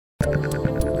What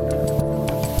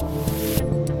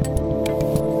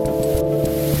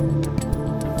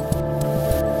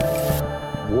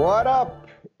up,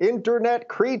 internet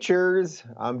creatures?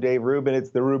 I'm Dave Rubin.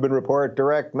 It's the Rubin Report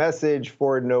direct message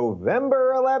for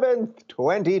November 11th,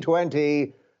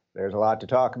 2020. There's a lot to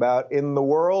talk about in the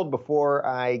world. Before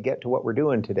I get to what we're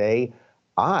doing today,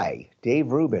 I,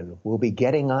 Dave Rubin, will be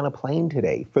getting on a plane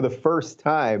today for the first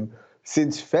time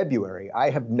since February.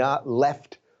 I have not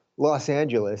left Los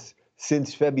Angeles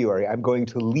since February. I'm going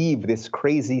to leave this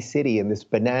crazy city in this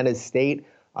bananas state.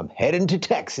 I'm heading to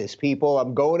Texas, people.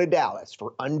 I'm going to Dallas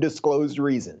for undisclosed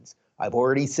reasons. I've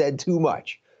already said too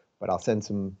much, but I'll send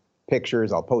some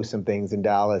pictures. I'll post some things in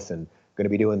Dallas, and I'm going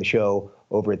to be doing the show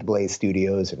over at the Blaze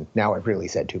Studios. And now I've really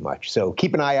said too much. So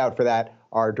keep an eye out for that.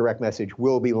 Our direct message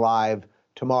will be live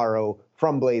tomorrow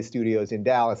from Blaze Studios in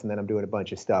Dallas. And then I'm doing a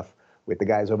bunch of stuff with the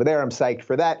guys over there. I'm psyched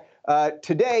for that.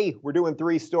 Today, we're doing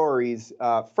three stories.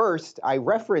 First, I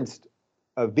referenced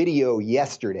a video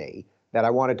yesterday that I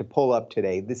wanted to pull up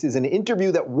today. This is an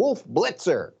interview that Wolf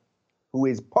Blitzer, who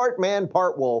is part man,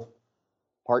 part wolf,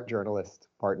 part journalist,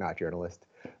 part not journalist,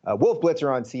 Wolf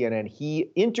Blitzer on CNN,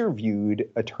 he interviewed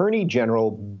Attorney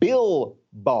General Bill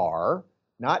Barr,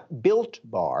 not Built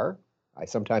Bar. I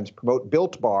sometimes promote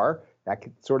Built Bar. That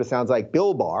sort of sounds like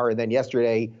Bill Barr. And then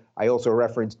yesterday, I also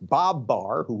referenced Bob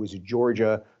Barr, who was a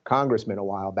Georgia congressman a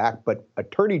while back. But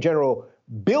Attorney General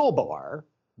Bill Barr,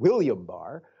 William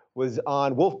Barr, was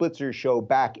on Wolf Blitzer's show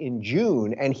back in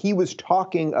June, and he was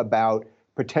talking about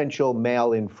potential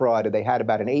mail-in fraud. They had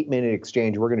about an 8-minute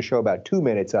exchange. We're going to show about 2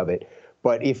 minutes of it.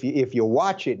 But if you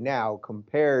watch it now,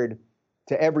 compared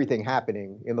to everything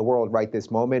happening in the world right this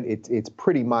moment, it's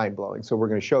pretty mind-blowing. So we're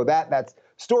going to show that. That's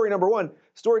story number one.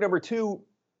 Story number two,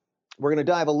 we're going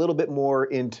to dive a little bit more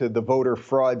into the voter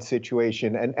fraud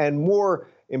situation, and more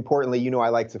importantly, you know, I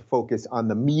like to focus on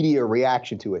the media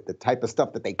reaction to it, the type of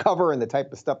stuff that they cover and the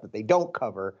type of stuff that they don't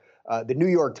cover. The New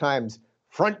York Times,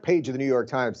 front page of the New York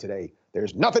Times today,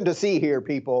 there's nothing to see here,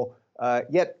 people.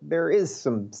 Yet there is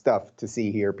some stuff to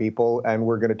see here, people, and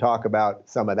we're going to talk about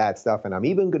some of that stuff, and I'm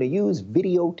even going to use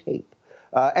videotape.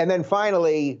 And then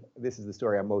finally, this is the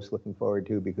story I'm most looking forward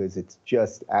to because it's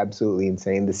just absolutely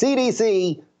insane. The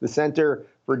CDC, the Center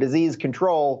for Disease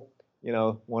Control, you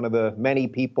know, one of the many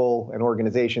people and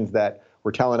organizations that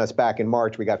were telling us back in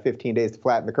March, we got 15 days to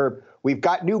flatten the curve. We've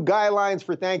got new guidelines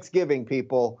for Thanksgiving,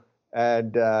 people,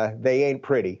 and they ain't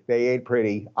pretty. They ain't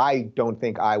pretty. I don't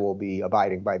think I will be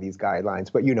abiding by these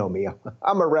guidelines, but you know me.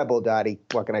 I'm a rebel, Dottie.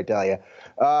 What can I tell you?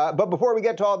 But before we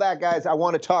get to all that, guys, I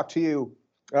want to talk to you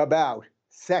about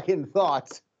Second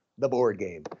Thoughts, the board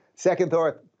game. Second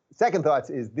Thoughts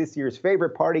is this year's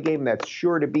favorite party game that's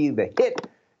sure to be the hit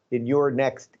in your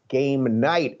next game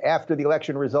night. After the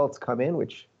election results come in,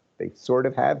 which they sort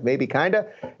of have, maybe kind of,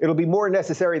 it'll be more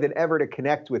necessary than ever to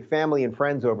connect with family and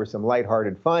friends over some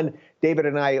lighthearted fun. David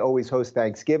and I always host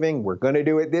Thanksgiving. We're going to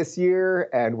do it this year,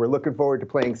 and we're looking forward to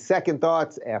playing Second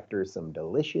Thoughts after some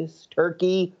delicious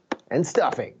turkey and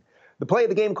stuffing. The play of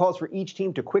the game calls for each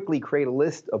team to quickly create a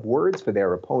list of words for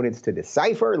their opponents to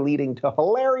decipher, leading to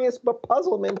hilarious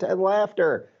bepuzzlement and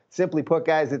laughter. Simply put,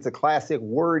 guys, it's a classic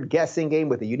word guessing game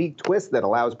with a unique twist that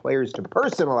allows players to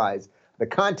personalize the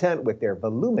content with their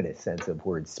voluminous sense of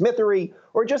wordsmithery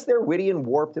or just their witty and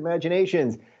warped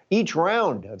imaginations. Each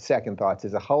round of Second Thoughts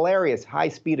is a hilarious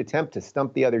high-speed attempt to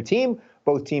stump the other team.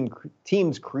 Both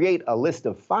teams create a list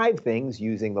of 5 things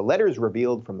using the letters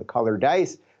revealed from the colored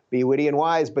dice. Be witty and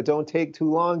wise, but don't take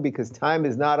too long because time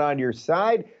is not on your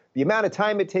side. The amount of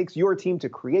time it takes your team to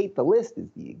create the list is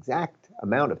the exact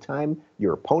amount of time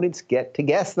your opponents get to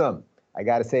guess them. I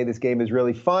got to say, this game is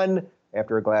really fun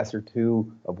after a glass or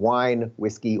two of wine,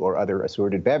 whiskey, or other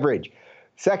assorted beverage.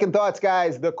 Second Thoughts,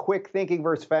 guys, the quick thinking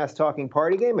versus fast talking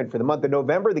party game. And for the month of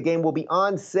November, the game will be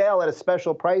on sale at a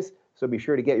special price. So be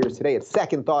sure to get yours today at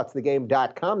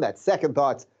secondthoughtsthegame.com. That's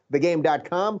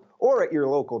secondthoughtsthegame.com or at your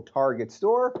local Target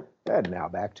store. And now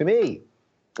back to me.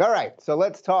 All right, so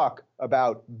let's talk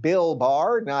about Bill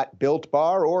Barr, not Built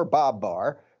Barr or Bob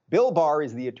Barr. Bill Barr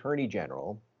is the Attorney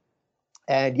General.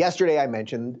 And yesterday I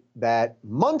mentioned that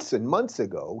months and months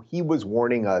ago, he was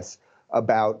warning us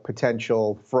about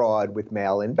potential fraud with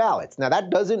mail-in ballots. Now, that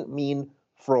doesn't mean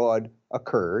fraud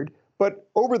occurred, but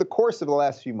over the course of the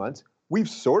last few months, we've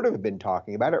sort of been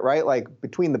talking about it, right? Like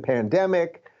between the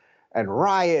pandemic and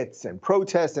riots and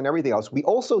protests and everything else, we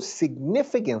also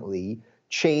significantly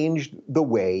changed the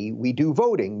way we do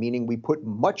voting, meaning we put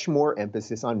much more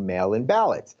emphasis on mail-in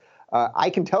ballots. I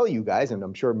can tell you guys, and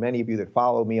I'm sure many of you that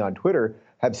follow me on Twitter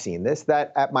have seen this,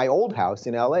 that at my old house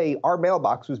in LA, our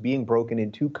mailbox was being broken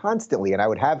into constantly, and I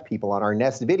would have people on our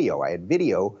Nest video. I had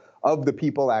video of the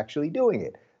people actually doing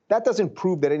it. that doesn't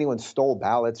prove that anyone stole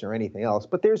ballots or anything else,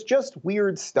 but there's just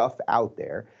weird stuff out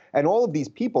there. And all of these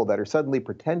people that are suddenly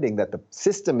pretending that the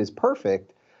system is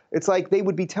perfect, it's like they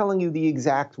would be telling you the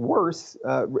exact reverse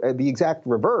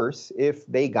if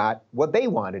they got what they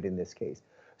wanted in this case.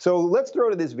 So let's throw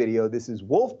to this video. This is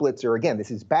Wolf Blitzer. Again, this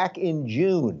is back in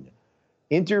June,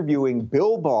 interviewing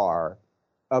Bill Barr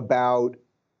about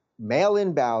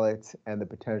mail-in ballots and the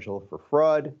potential for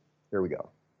fraud. Here we go.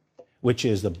 Which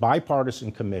is the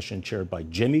bipartisan commission chaired by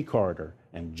Jimmy Carter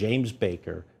and James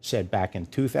Baker said back in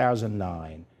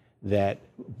 2009 that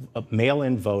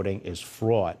mail-in voting is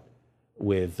fraught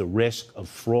with the risk of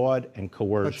fraud and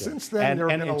coercion. But since then, there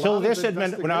have been until a lot this of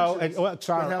investigations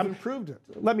that haven't proved it.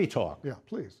 Let me talk. Yeah,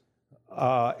 please.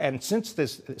 And since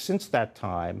that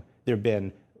time, there have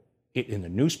been, in the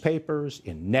newspapers,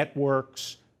 in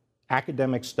networks,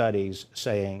 academic studies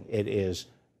saying it is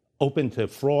open to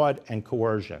fraud and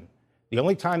coercion. The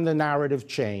only time the narrative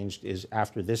changed is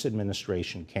after this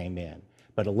administration came in.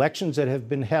 But elections that have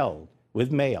been held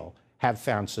with mail have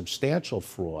found substantial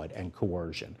fraud and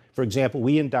coercion. For example,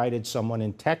 we indicted someone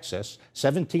in Texas,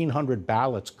 1,700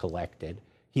 ballots collected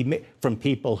from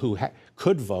people who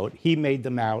could vote. He made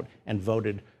them out and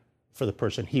voted for the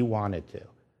person he wanted to.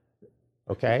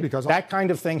 Okay? Because that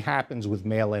kind of thing happens with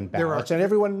mail-in ballots, and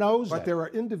everyone knows But there are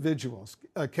individual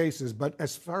cases, but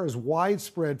as far as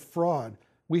widespread fraud,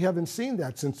 we haven't seen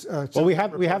that since. Well, we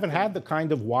haven't had the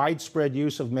kind of widespread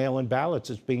use of mail-in ballots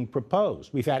that's being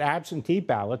proposed. We've had absentee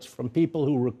ballots from people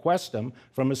who request them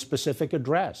from a specific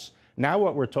address. Now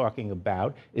what we're talking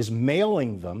about is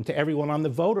mailing them to everyone on the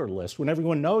voter list when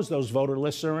everyone knows those voter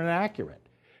lists are inaccurate.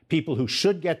 People who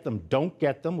should get them don't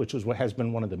get them, which is what has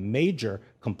been one of the major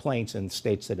complaints in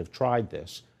states that have tried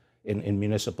this in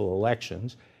municipal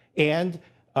elections. And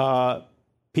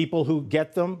people who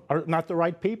get them are not the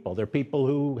right people. They're people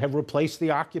who have replaced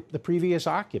the previous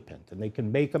occupant, and they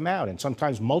can make them out. And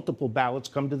sometimes multiple ballots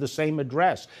come to the same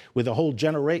address with a whole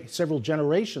several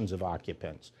generations of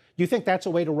occupants. Do you think that's a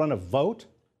way to run a vote?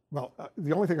 Well,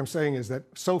 the only thing I'm saying is that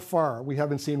so far we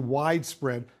haven't seen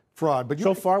widespread fraud. But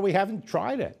so far we haven't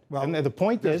tried it. Well, and the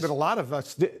point is, but a lot of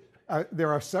us.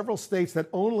 There are several states that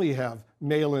only have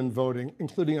mail-in voting,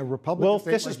 including a Republican Well,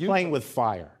 state this like is Utah. playing with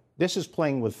fire. This is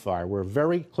playing with fire. We're a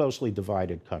very closely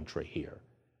divided country here.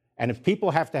 And if people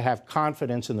have to have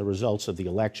confidence in the results of the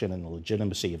election and the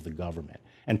legitimacy of the government,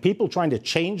 and people trying to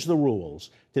change the rules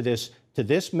to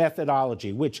this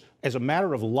methodology, which, as a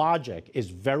matter of logic, is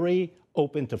very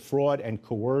open to fraud and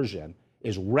coercion,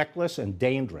 is reckless and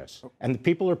dangerous. And the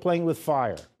people are playing with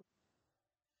fire.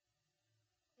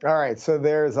 All right, so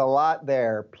there's a lot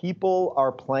there. People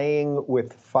are playing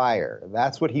with fire.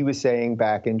 That's what he was saying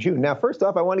back in June. Now, first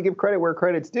off, I want to give credit where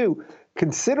credit's due,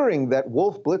 considering that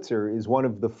Wolf Blitzer is one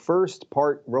of the first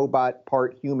part robot,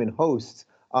 part human hosts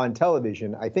on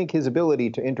television. I think his ability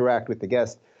to interact with the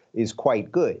guest is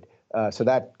quite good. So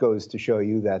that goes to show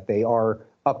you that they are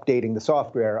updating the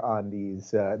software on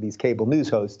these cable news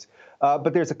hosts.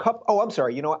 But there's a couple. Oh, I'm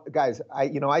sorry. You know, guys,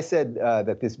 I said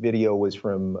that this video was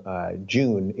from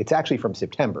June. It's actually from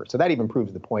September. So that even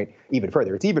proves the point even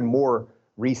further. It's even more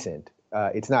recent.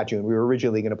 It's not June. We were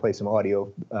originally going to play some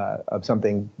audio of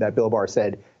something that Bill Barr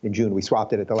said in June. We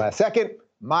swapped it at the last second.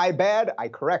 My bad. I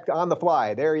correct on the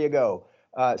fly. There you go.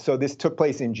 So this took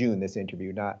place in June, this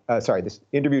interview. This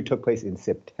interview took place in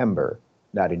September,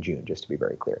 not in June, just to be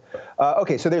very clear.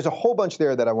 Okay, so there's a whole bunch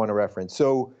there that I want to reference.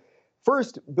 So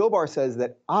first, Bill Barr says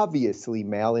that obviously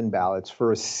mail-in ballots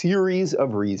for a series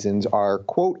of reasons are,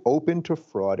 quote, open to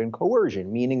fraud and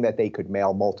coercion, meaning that they could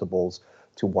mail multiples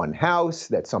to one house,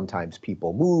 that sometimes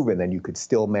people move, and then you could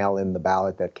still mail in the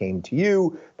ballot that came to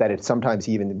you, that it's sometimes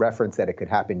even referenced that it could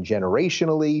happen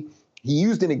generationally. He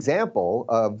used an example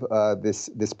of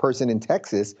this person in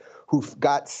Texas who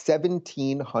got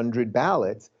 1,700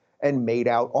 ballots and made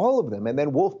out all of them. And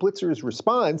then Wolf Blitzer's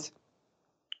response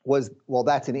was, well,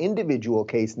 that's an individual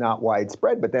case, not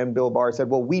widespread. But then Bill Barr said,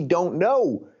 well, we don't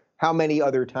know how many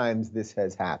other times this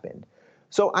has happened.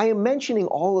 So I am mentioning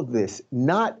all of this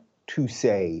not to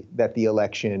say that the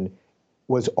election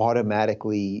was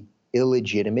automatically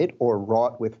illegitimate or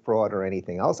wrought with fraud or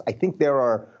anything else. I think there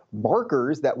are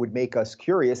markers that would make us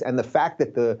curious. And the fact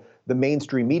that the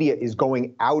mainstream media is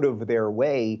going out of their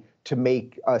way to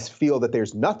make us feel that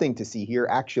there's nothing to see here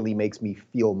actually makes me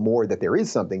feel more that there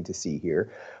is something to see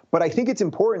here. But I think it's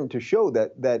important to show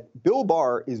that Bill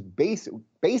Barr is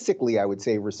basically, I would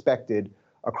say, respected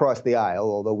across the aisle,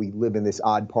 although we live in this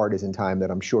odd partisan time that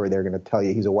I'm sure they're going to tell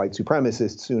you he's a white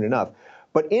supremacist soon enough.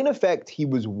 But in effect, he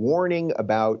was warning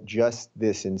about just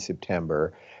this in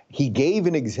September. He gave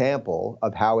an example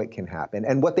of how it can happen.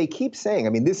 And what they keep saying, I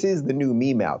mean, this is the new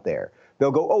meme out there, They'll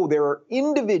go, oh, there are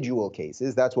individual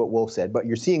cases. That's what Wolf said, but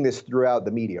you're seeing this throughout the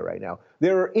media right now.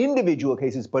 There are individual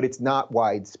cases, but it's not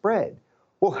widespread.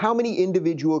 Well, how many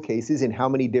individual cases in how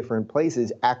many different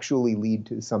places actually lead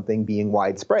to something being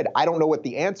widespread? I don't know what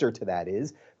the answer to that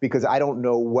is, because I don't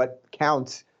know what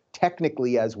counts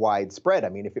technically as widespread. I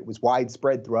mean, if it was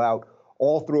widespread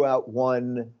all throughout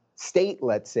one state,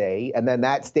 let's say, and then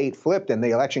that state flipped and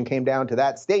the election came down to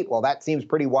that state, well, that seems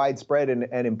pretty widespread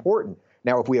and important.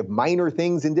 Now, if we have minor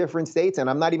things in different states, and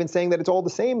I'm not even saying that it's all the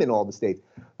same in all the states,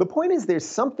 the point is there's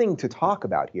something to talk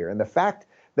about here. And the fact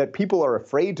that people are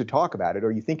afraid to talk about it,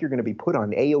 or you think you're going to be put on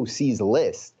AOC's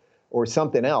list or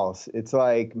something else, it's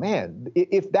like, man,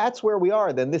 if that's where we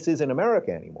are, then this isn't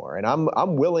America anymore. And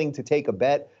I'm willing to take a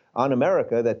bet on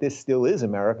America that this still is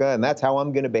America, and that's how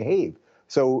I'm going to behave.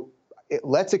 So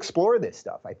let's explore this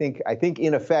stuff. I think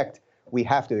in effect, we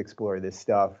have to explore this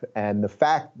stuff. And the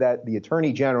fact that the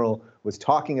Attorney General was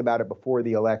talking about it before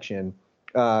the election,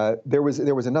 there was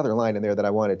another line in there that I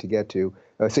wanted to get to.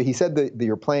 So he said that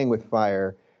you're playing with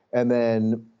fire, and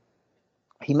then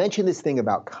he mentioned this thing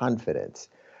about confidence.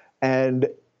 And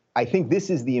I think this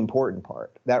is the important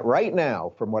part, that right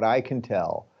now, from what I can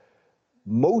tell,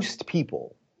 most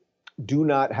people do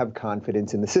not have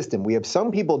confidence in the system. We have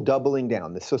some people doubling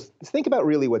down. So think about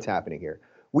really what's happening here.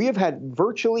 We have had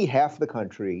virtually half the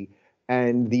country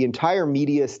and the entire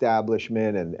media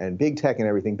establishment and big tech and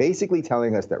everything basically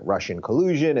telling us that Russian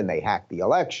collusion and they hacked the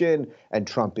election and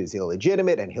Trump is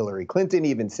illegitimate, and Hillary Clinton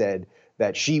even said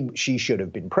that she should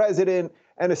have been president,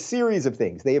 and a series of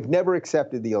things. They have never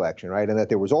accepted the election, right? And that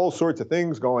there was all sorts of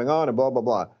things going on and blah, blah,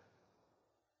 blah.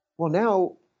 Well,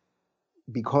 now,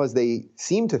 because they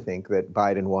seem to think that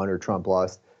Biden won or Trump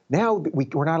lost, now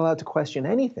we're not allowed to question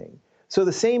anything. So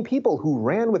the same people who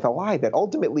ran with a lie that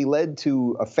ultimately led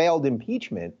to a failed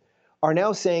impeachment are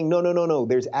now saying, no,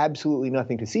 there's absolutely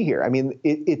nothing to see here. I mean,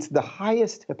 it's the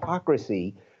highest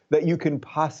hypocrisy that you can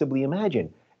possibly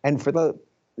imagine. And for the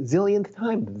zillionth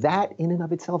time, that in and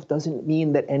of itself doesn't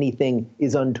mean that anything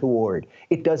is untoward.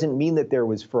 It doesn't mean that there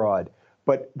was fraud.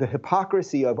 But the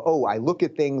hypocrisy of, oh, I look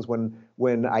at things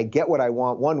when I get what I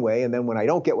want one way, and then when I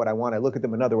don't get what I want, I look at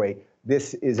them another way.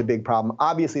 This is a big problem.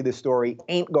 Obviously, this story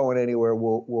ain't going anywhere.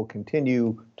 We'll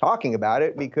continue talking about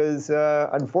it because,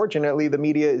 unfortunately, the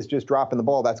media is just dropping the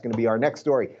ball. That's going to be our next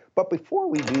story. But before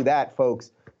we do that, folks,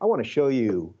 I want to show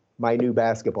you my new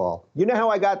basketball. You know how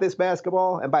I got this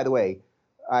basketball? And by the way,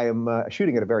 I am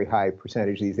shooting at a very high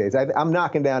percentage these days. I'm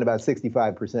knocking down about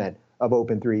 65% of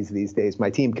open threes these days. My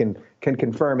team can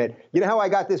confirm it. You know how I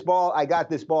got this ball? I got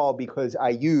this ball because I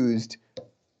used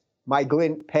my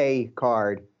Glint Pay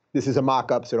card. This is a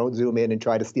mock-up, so don't zoom in and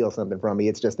try to steal something from me.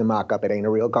 It's just a mock-up. It ain't a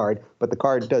real card. But the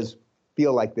card does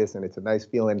feel like this, and it's a nice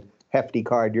feeling, hefty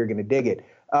card. You're going to dig it.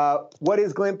 What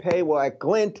is Glint Pay? Well, at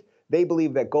Glint, they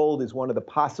believe that gold is one of the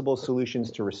possible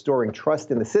solutions to restoring trust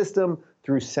in the system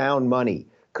through sound money.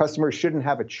 Customers shouldn't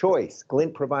have a choice.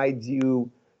 Glint provides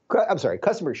you,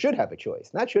 customers should have a choice,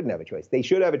 not shouldn't have a choice. They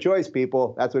should have a choice,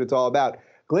 people. That's what it's all about.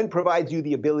 Glint provides you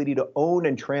the ability to own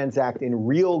and transact in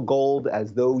real gold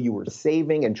as though you were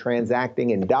saving and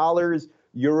transacting in dollars,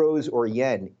 euros, or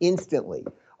yen instantly.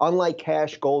 Unlike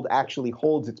cash, gold actually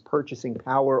holds its purchasing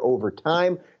power over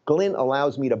time. Glint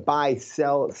allows me to buy,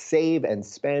 sell, save, and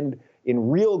spend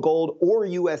in real gold or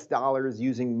US dollars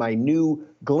using my new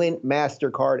Glint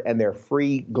MasterCard and their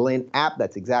free Glint app.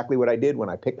 That's exactly what I did when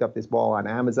I picked up this ball on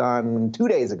Amazon 2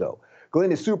 days ago.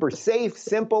 Glint is super safe,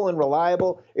 simple, and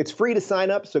reliable. It's free to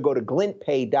sign up, so go to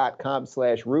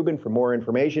glintpay.com/Rubin for more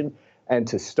information and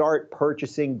to start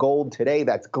purchasing gold today.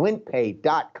 That's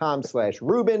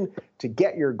glintpay.com/Rubin to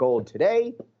get your gold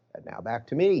today. And now back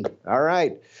to me. All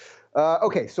right.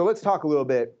 Okay, so let's talk a little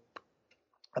bit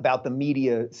about the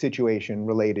media situation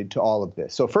related to all of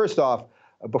this. So first off,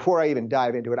 before I even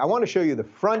dive into it, I want to show you the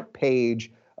front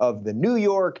page of the New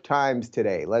York Times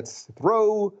today. Let's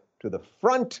throw to the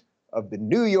front of the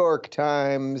New York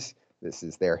Times. This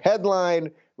is their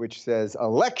headline, which says,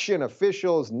 "Election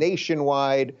officials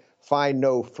nationwide find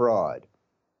no fraud."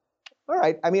 All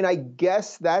right, I mean, I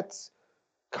guess that's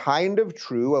kind of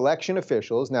true. Election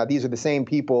officials, now these are the same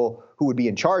people who would be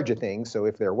in charge of things, so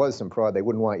if there was some fraud, they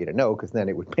wouldn't want you to know, because then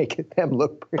it would make them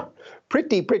look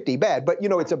pretty bad. But, you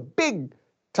know, it's a big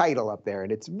title up there,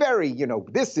 and it's very, you know,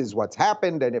 this is what's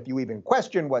happened, and if you even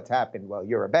question what's happened, well,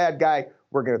 you're a bad guy,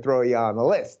 we're going to throw you on the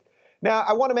list. Now,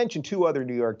 I want to mention two other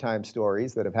New York Times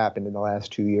stories that have happened in the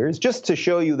last 2 years, just to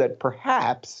show you that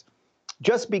perhaps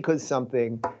just because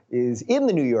something is in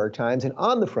the New York Times and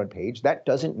on the front page, that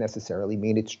doesn't necessarily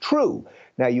mean it's true.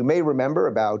 Now, you may remember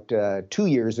about 2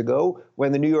 years ago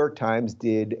when the New York Times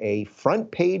did a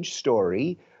front page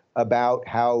story about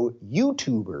how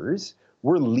YouTubers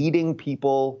were leading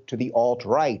people to the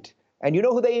alt-right. And you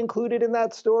know who they included in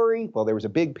that story? Well, there was a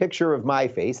big picture of my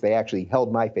face. They actually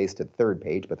held my face to the third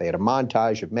page, but they had a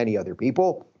montage of many other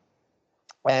people.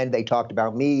 And they talked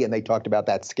about me, and they talked about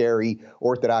that scary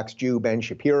Orthodox Jew, Ben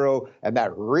Shapiro, and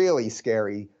that really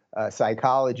scary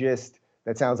psychologist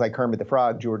that sounds like Kermit the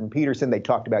Frog, Jordan Peterson. They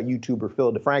talked about YouTuber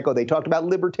Phil DeFranco. They talked about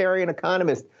libertarian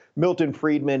economist Milton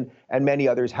Friedman and many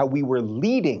others, how we were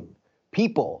leading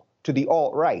people to the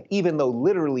alt-right, even though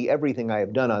literally everything I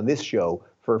have done on this show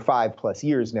for 5+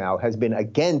 years now has been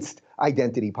against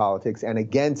identity politics and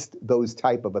against those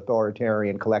type of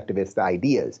authoritarian collectivist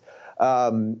ideas.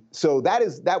 So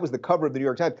that was the cover of the New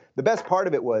York Times. The best part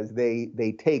of it was there's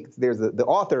the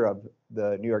author of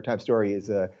the New York Times story is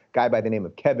a guy by the name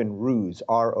of Kevin Roose,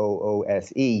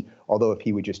 Roose. Although if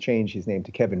he would just change his name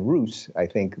to Kevin Roose, I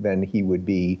think then he would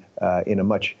be in a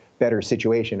much better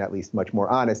situation, at least much more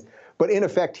honest. But in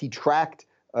effect, he tracked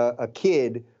a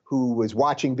kid who was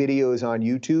watching videos on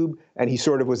YouTube, and he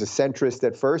sort of was a centrist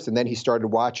at first, and then he started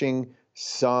watching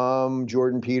some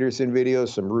Jordan Peterson videos,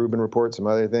 some Rubin reports, some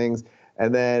other things.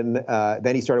 And then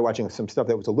he started watching some stuff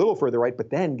that was a little further right. But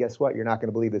then guess what? You're not going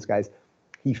to believe this, guys.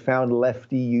 He found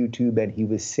lefty YouTube and he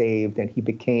was saved and he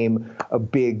became a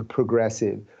big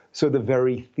progressive. So the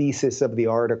very thesis of the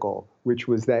article, which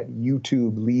was that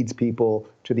YouTube leads people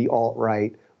to the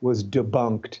alt-right, was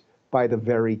debunked by the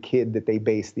very kid that they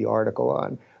based the article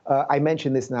on. I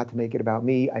mention this not to make it about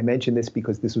me. I mention this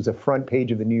because this was a front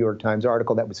page of the New York Times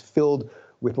article that was filled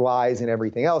with lies and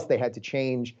everything else. They had to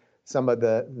change some of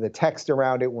the text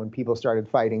around it when people started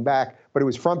fighting back, but it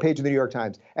was front page of the New York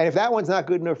Times. And if that one's not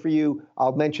good enough for you,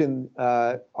 I'll mention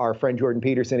our friend Jordan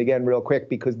Peterson again real quick,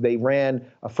 because they ran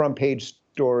a front page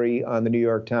story on the New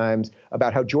York Times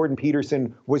about how Jordan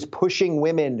Peterson was pushing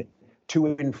women to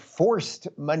enforced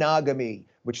monogamy,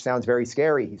 which sounds very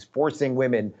scary. He's forcing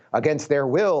women against their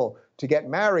will to get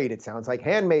married. It sounds like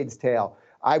Handmaid's Tale.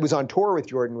 I was on tour with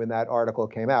Jordan when that article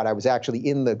came out. I was actually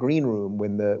in the green room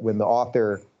when the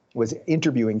author was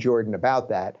interviewing Jordan about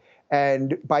that.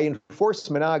 And by enforced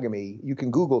monogamy, you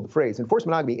can Google the phrase. Enforced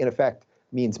monogamy, in effect,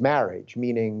 means marriage,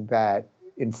 meaning that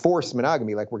enforced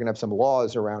monogamy, like we're going to have some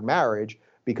laws around marriage,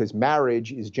 because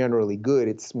marriage is generally good.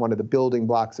 It's one of the building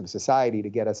blocks of society to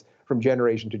get us from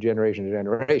generation to generation to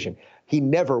generation. He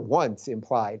never once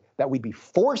implied that we'd be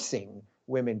forcing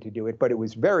women to do it, but it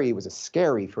was a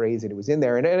scary phrase, and it was in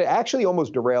there. And it actually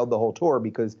almost derailed the whole tour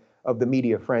because of the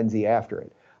media frenzy after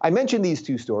it. I mentioned these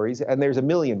two stories, and there's a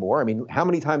million more. I mean, how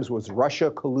many times was Russia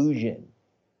collusion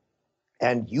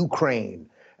and Ukraine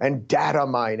and data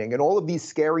mining and all of these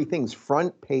scary things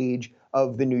front page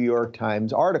of the New York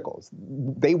Times articles?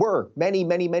 They were many,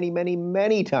 many, many, many,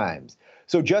 many times.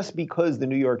 So just because the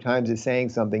New York Times is saying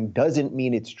something doesn't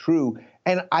mean it's true.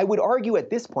 And I would argue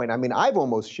at this point, I mean, I've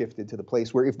almost shifted to the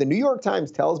place where if the New York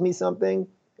Times tells me something,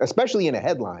 especially in a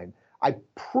headline, I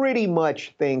pretty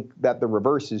much think that the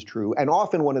reverse is true. And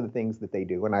often one of the things that they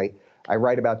do, and I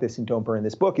write about this in Don't Burn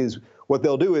This Book, is what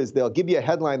they'll do is they'll give you a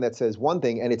headline that says one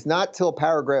thing, and it's not till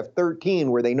paragraph 13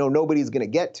 where they know nobody's going to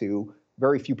get to.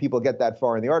 Very few people get that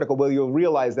far in the article. Well, you'll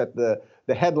realize that the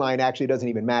headline actually doesn't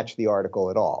even match the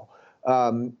article at all.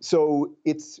 So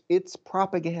it's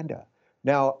propaganda.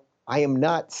 Now, I am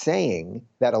not saying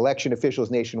that election officials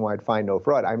nationwide find no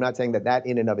fraud. I'm not saying that that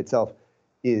in and of itself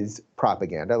is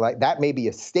propaganda. Like, that may be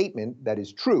a statement that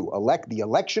is true. The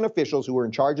election officials who are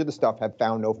in charge of the stuff have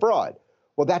found no fraud.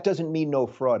 Well, that doesn't mean no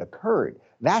fraud occurred.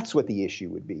 That's what the issue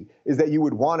would be, is that you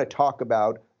would want to talk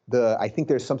about I think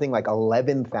there's something like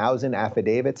 11,000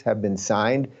 affidavits have been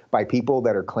signed by people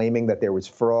that are claiming that there was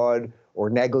fraud or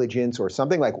negligence or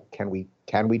something. Like, can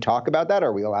we talk about that?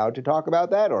 Are we allowed to talk about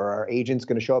that? Or are agents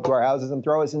going to show up to our houses and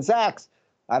throw us in sacks?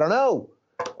 I don't know.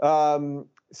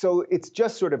 So it's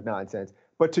just sort of nonsense.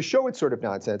 But to show it's sort of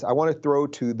nonsense, I want to throw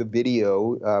to the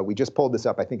video. We just pulled this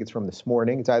up. I think it's from this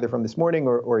morning. It's either from this morning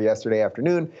or yesterday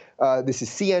afternoon. This is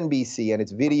CNBC, and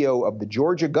it's video of the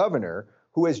Georgia governor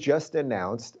who has just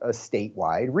announced a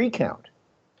statewide recount.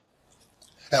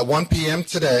 At 1 p.m.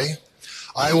 today,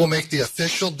 I will make the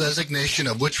official designation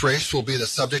of which race will be the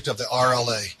subject of the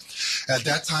RLA. At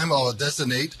that time, I will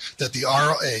designate that the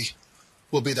RLA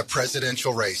will be the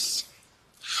presidential race.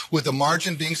 With the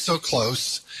margin being so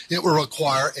close, it will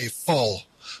require a full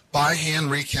by-hand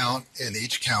recount in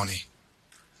each county.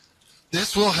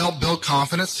 This will help build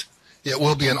confidence. It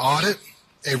will be an audit,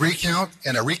 a recount,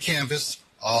 and a recanvass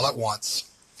all at once.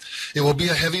 It will be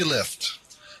a heavy lift,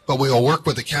 but we will work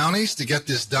with the counties to get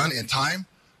this done in time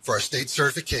for our state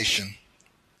certification.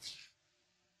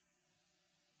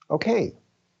 Okay,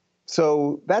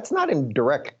 so that's not in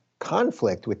direct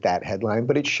conflict with that headline,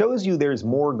 but it shows you there's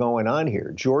more going on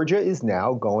here. Georgia is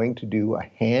now going to do a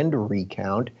hand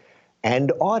recount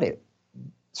and audit.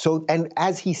 So, and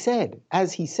as he said,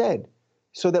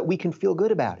 so that we can feel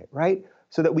good about it, right?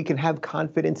 So that we can have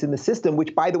confidence in the system,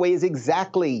 which, by the way, is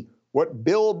exactly what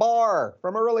Bill Barr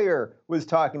from earlier was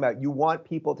talking about. You want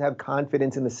people to have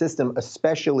confidence in the system,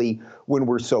 especially when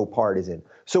we're so partisan.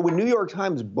 So when New York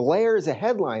Times blares a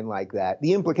headline like that,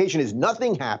 the implication is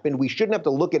nothing happened, we shouldn't have to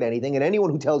look at anything, and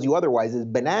anyone who tells you otherwise is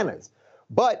bananas.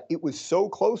 But it was so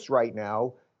close right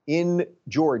now in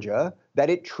Georgia that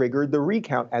it triggered the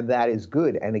recount, and that is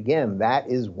good. And again, that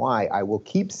is why I will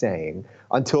keep saying,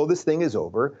 until this thing is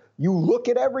over, you look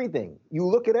at everything. You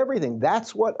look at everything.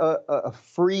 That's what a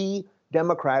free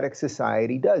democratic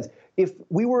society does. If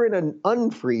we were in an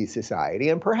unfree society,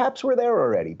 and perhaps we're there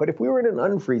already, but if we were in an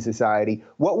unfree society,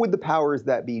 what would the powers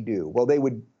that be do? Well, they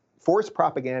would force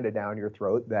propaganda down your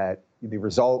throat that the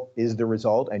result is the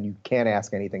result and you can't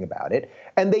ask anything about it.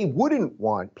 And they wouldn't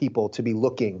want people to be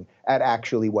looking at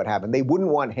actually what happened. They wouldn't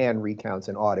want hand recounts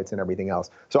and audits and everything else.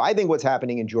 So I think what's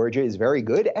happening in Georgia is very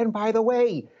good. And by the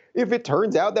way, if it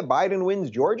turns out that Biden wins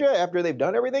Georgia after they've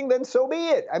done everything, then so be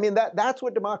it. I mean, that's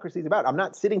what democracy is about. I'm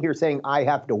not sitting here saying I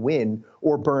have to win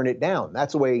or burn it down.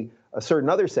 That's the way a certain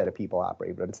other set of people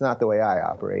operate, but it's not the way I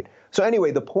operate. So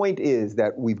anyway, the point is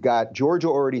that we've got Georgia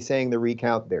already saying the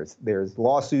recount. There's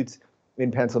lawsuits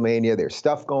in Pennsylvania. There's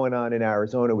stuff going on in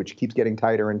Arizona, which keeps getting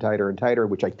tighter and tighter and tighter,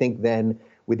 which I think then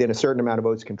within a certain amount of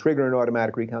votes can trigger an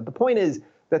automatic recount. The point is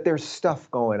that there's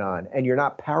stuff going on, and you're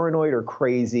not paranoid or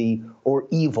crazy or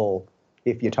evil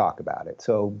if you talk about it.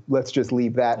 So let's just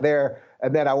leave that there.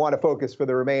 And then I want to focus for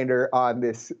the remainder on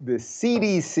this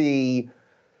CDC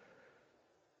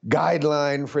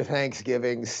guideline for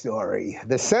Thanksgiving story.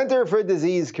 The Center for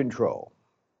Disease Control,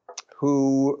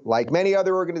 who, like many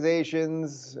other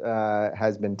organizations,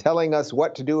 has been telling us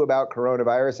what to do about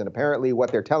coronavirus. And apparently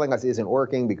what they're telling us isn't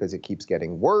working because it keeps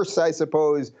getting worse, I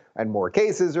suppose, and more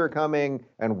cases are coming.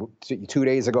 And 2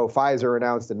 days ago, Pfizer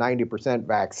announced a 90%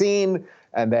 vaccine.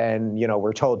 And then,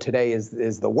 we're told today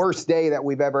is the worst day that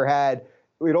we've ever had.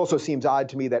 It also seems odd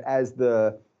to me that as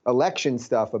the election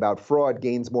stuff about fraud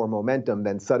gains more momentum,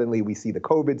 then suddenly we see the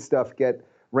COVID stuff get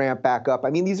ramp back up. I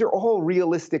mean, these are all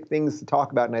realistic things to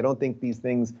talk about, and I don't think these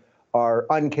things are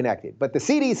unconnected. But the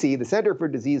CDC, the Center for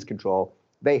Disease Control,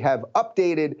 they have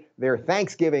updated their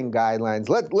Thanksgiving guidelines.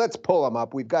 Let's pull them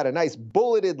up. We've got a nice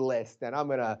bulleted list, and I'm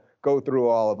going to go through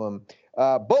all of them.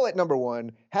 Bullet number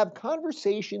 1, have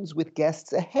conversations with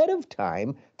guests ahead of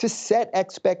time to set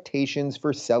expectations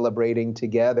for celebrating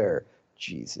together.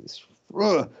 Jesus.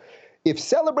 Ugh. If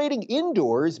celebrating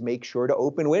indoors, make sure to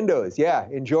open windows. Yeah,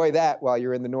 enjoy that while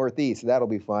you're in the Northeast. That'll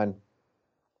be fun.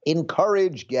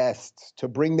 Encourage guests to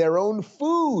bring their own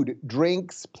food,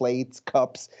 drinks, plates,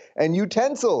 cups, and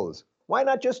utensils. Why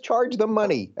not just charge them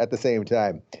money at the same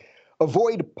time?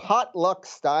 Avoid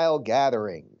potluck-style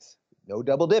gatherings. No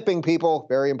double dipping, people.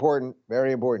 Very important,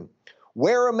 very important.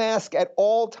 Wear a mask at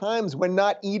all times when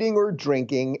not eating or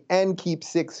drinking, and keep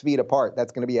 6 feet apart.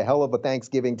 That's going to be a hell of a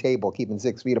Thanksgiving table, keeping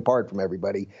 6 feet apart from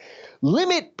everybody.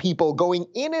 Limit people going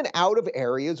in and out of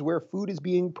areas where food is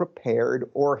being prepared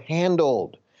or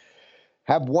handled.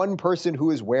 Have one person who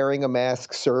is wearing a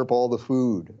mask serve all the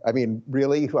food. I mean,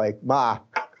 really? Like, Ma,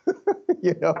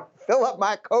 fill up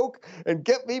my Coke and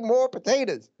get me more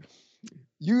potatoes.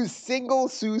 Use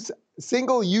single-use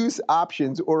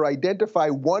options or identify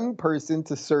one person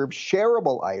to serve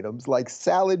shareable items like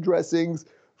salad dressings,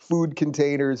 food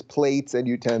containers, plates and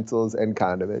utensils, and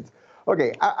condiments.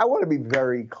 Okay, I want to be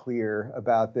very clear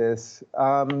about this.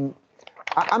 I'm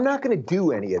not going to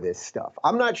do any of this stuff.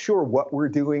 I'm not sure what we're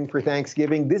doing for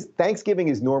Thanksgiving. Thanksgiving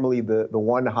is normally the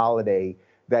one holiday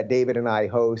that David and I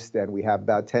host, and we have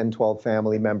about 10, 12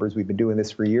 family members. We've been doing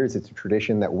this for years. It's a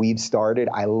tradition that we've started.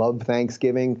 I love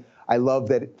Thanksgiving. I love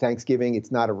that Thanksgiving,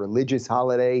 it's not a religious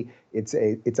holiday. It's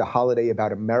a holiday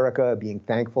about America, being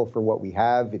thankful for what we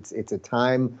have. It's a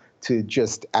time to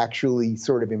just actually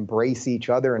sort of embrace each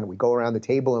other, and we go around the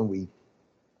table and we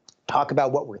talk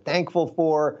about what we're thankful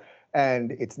for.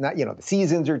 And it's not, the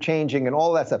seasons are changing and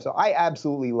all that stuff. So I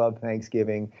absolutely love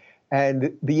Thanksgiving.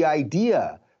 And the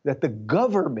idea that the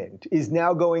government is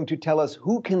now going to tell us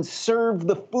who can serve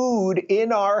the food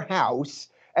in our house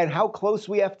and how close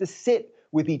we have to sit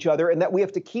with each other and that we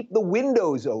have to keep the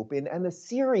windows open and the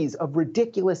series of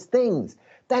ridiculous things.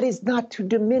 That is not to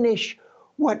diminish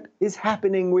what is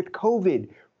happening with COVID.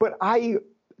 But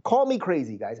call me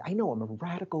crazy, guys. I know I'm a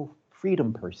radical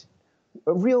freedom person,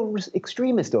 a real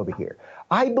extremist over here.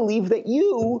 I believe that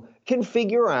you can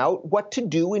figure out what to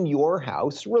do in your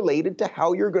house related to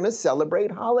how you're going to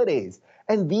celebrate holidays.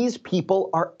 And these people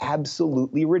are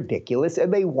absolutely ridiculous,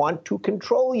 and they want to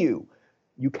control you.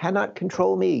 You cannot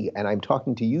control me. And I'm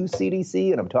talking to you,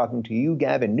 CDC, and I'm talking to you,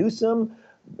 Gavin Newsom,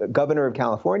 governor of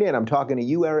California, and I'm talking to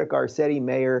you, Eric Garcetti,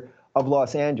 mayor of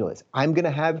Los Angeles. I'm going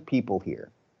to have people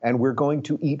here, and we're going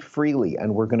to eat freely,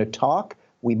 and we're going to talk.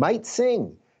 We might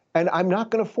sing, and I'm not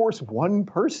going to force one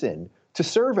person to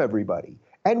serve everybody.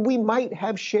 And we might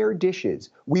have shared dishes.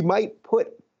 We might put,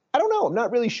 I don't know, I'm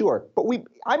not really sure, but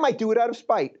I might do it out of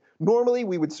spite. Normally,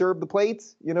 we would serve the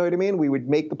plates, you know what I mean? We would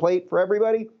make the plate for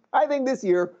everybody. I think this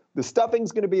year, the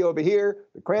stuffing's going to be over here,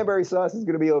 the cranberry sauce is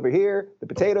going to be over here, the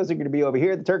potatoes are going to be over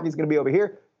here, the turkey's going to be over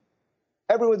here.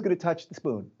 Everyone's going to touch the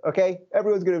spoon, okay?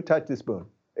 Everyone's going to touch the spoon.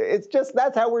 It's just,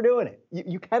 that's how we're doing it.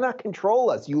 You cannot control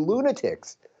us, you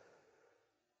lunatics.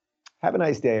 Have a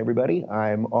nice day, everybody.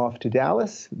 I'm off to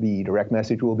Dallas. The direct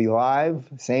message will be live,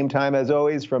 same time as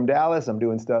always from Dallas. I'm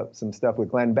doing some stuff with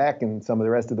Glenn Beck and some of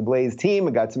the rest of the Blaze team.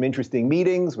 I got some interesting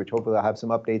meetings, which hopefully I'll have some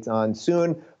updates on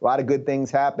soon. A lot of good things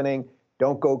happening.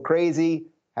 Don't go crazy.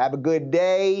 Have a good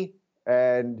day.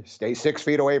 And stay 6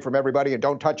 feet away from everybody and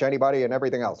don't touch anybody and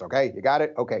everything else, okay? You got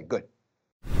it? Okay, good.